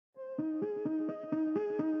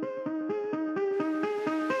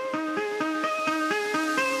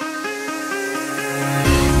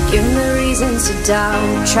Give me reasons to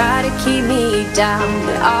doubt, try to keep me down,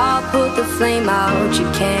 but I'll put the flame out, you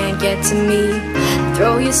can't get to me.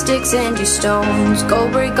 Throw your sticks and your stones, go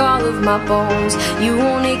break all of my bones, you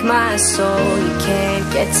won't ache my soul, you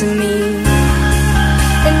can't get to me.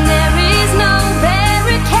 And there is no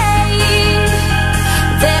barricade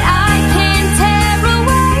that I can tear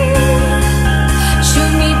away.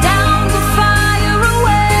 Shoot me down, but fire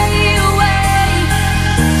away, away.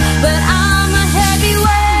 But I'm a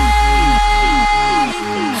heavyweight,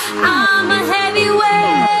 I'm a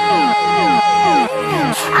heavyweight,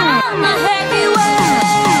 I'm a heavyweight.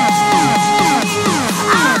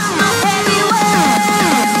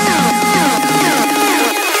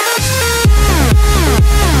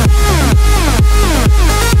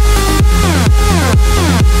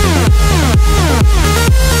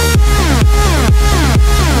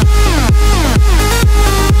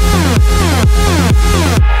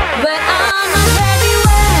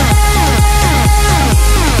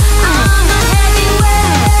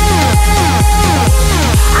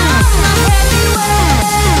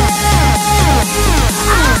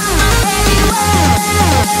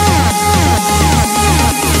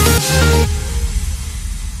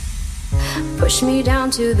 Push me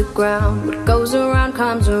down to the ground, what goes around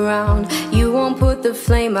comes around. You won't put the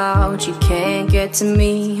flame out, you can't get to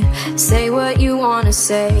me. Say what you wanna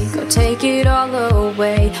say, go take it all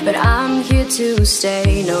away, but I'm here to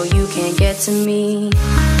stay, no you can't get to me.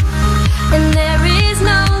 And there is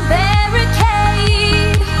no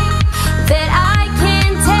barricade that I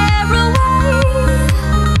can tear away.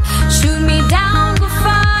 Shoot me down, but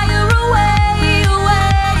fire away,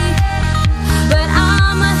 away. But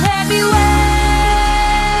I'm a heavyweight,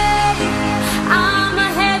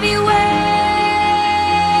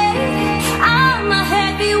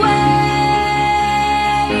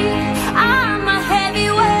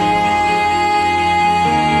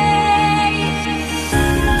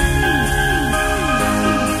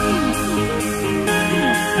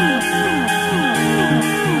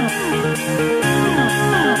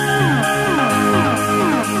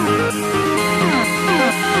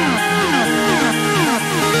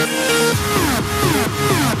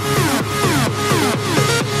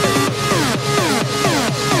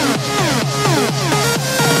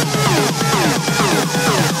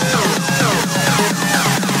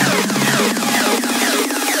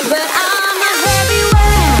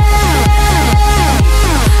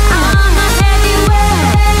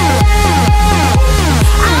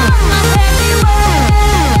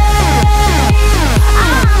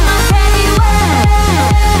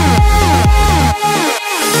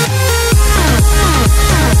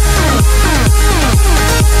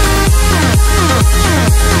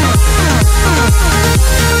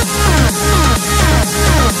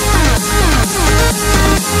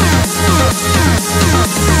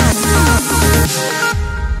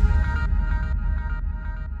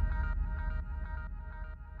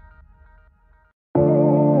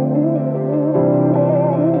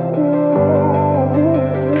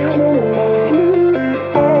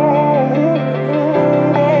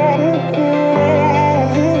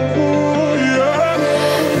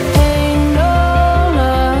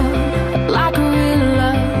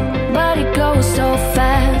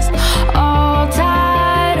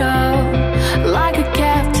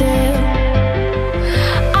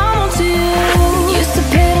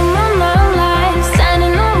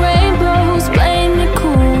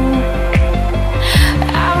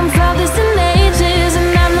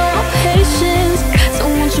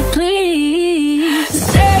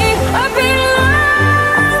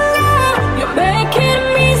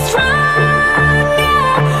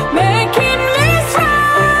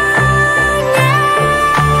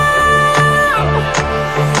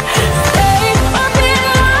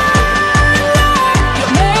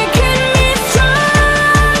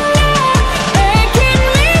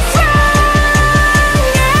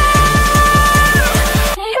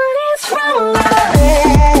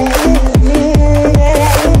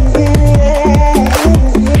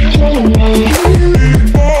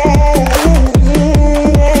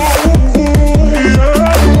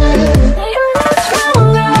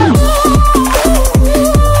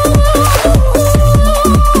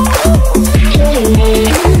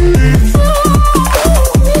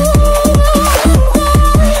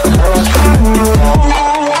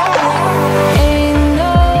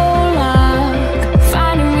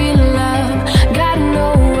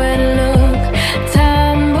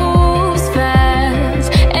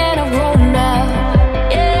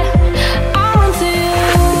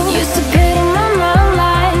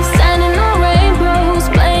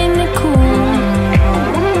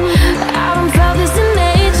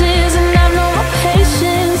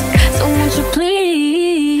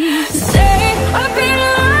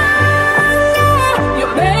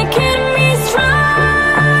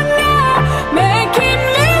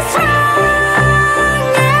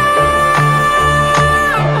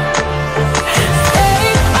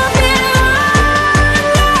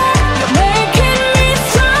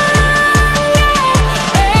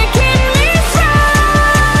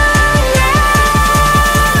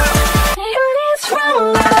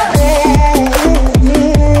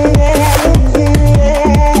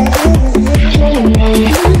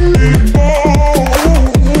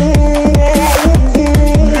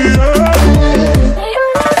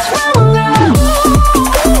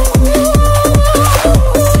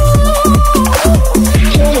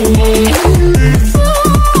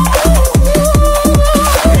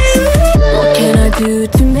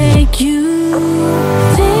 make you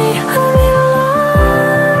think of me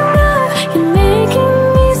longer. You're making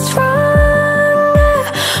me stronger,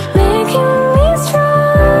 making me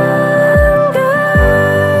stronger.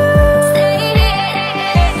 Stay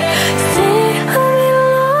of me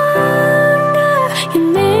longer. You're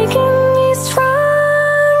making me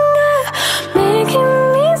stronger, making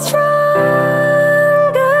me stronger.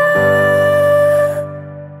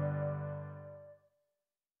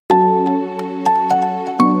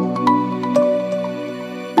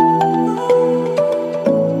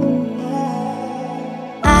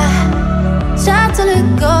 Try to let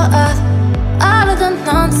go of all of the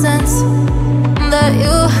nonsense that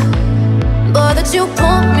you, boy, that you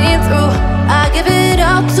put me through. I give it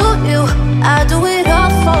all to you, I do it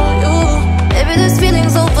all for you. Maybe this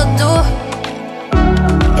feeling's overdue.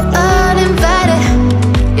 You're uninvited,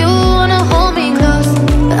 you wanna hold me close,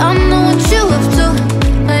 but I know what you have to.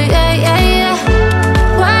 Yeah, yeah, yeah.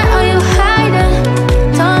 Why are you hiding?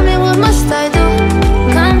 Tell me, what must I do?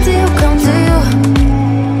 Come to you, come to you.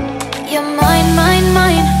 You're mine, mine,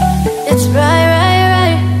 mine. It's right, right,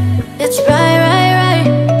 right. It's right, right, right,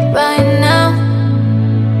 right now.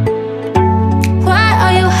 Why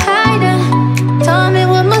are you hiding? Tell me,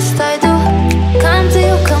 what must I do? Come to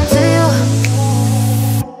you, come to you.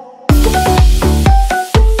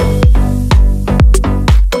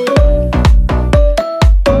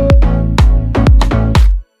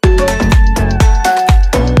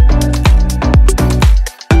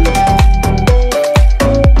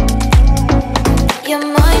 You're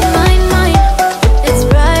mine, mine, mine. It's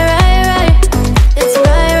right, right, right. It's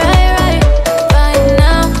right, right, right, right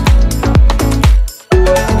now.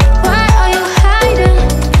 Why are you hiding?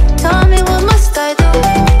 Tell me, what must I do?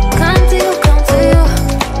 Come to you, come to you.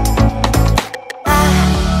 I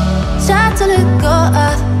try to let go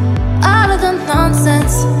of all of the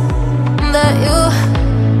nonsense that you,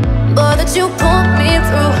 boy, that you put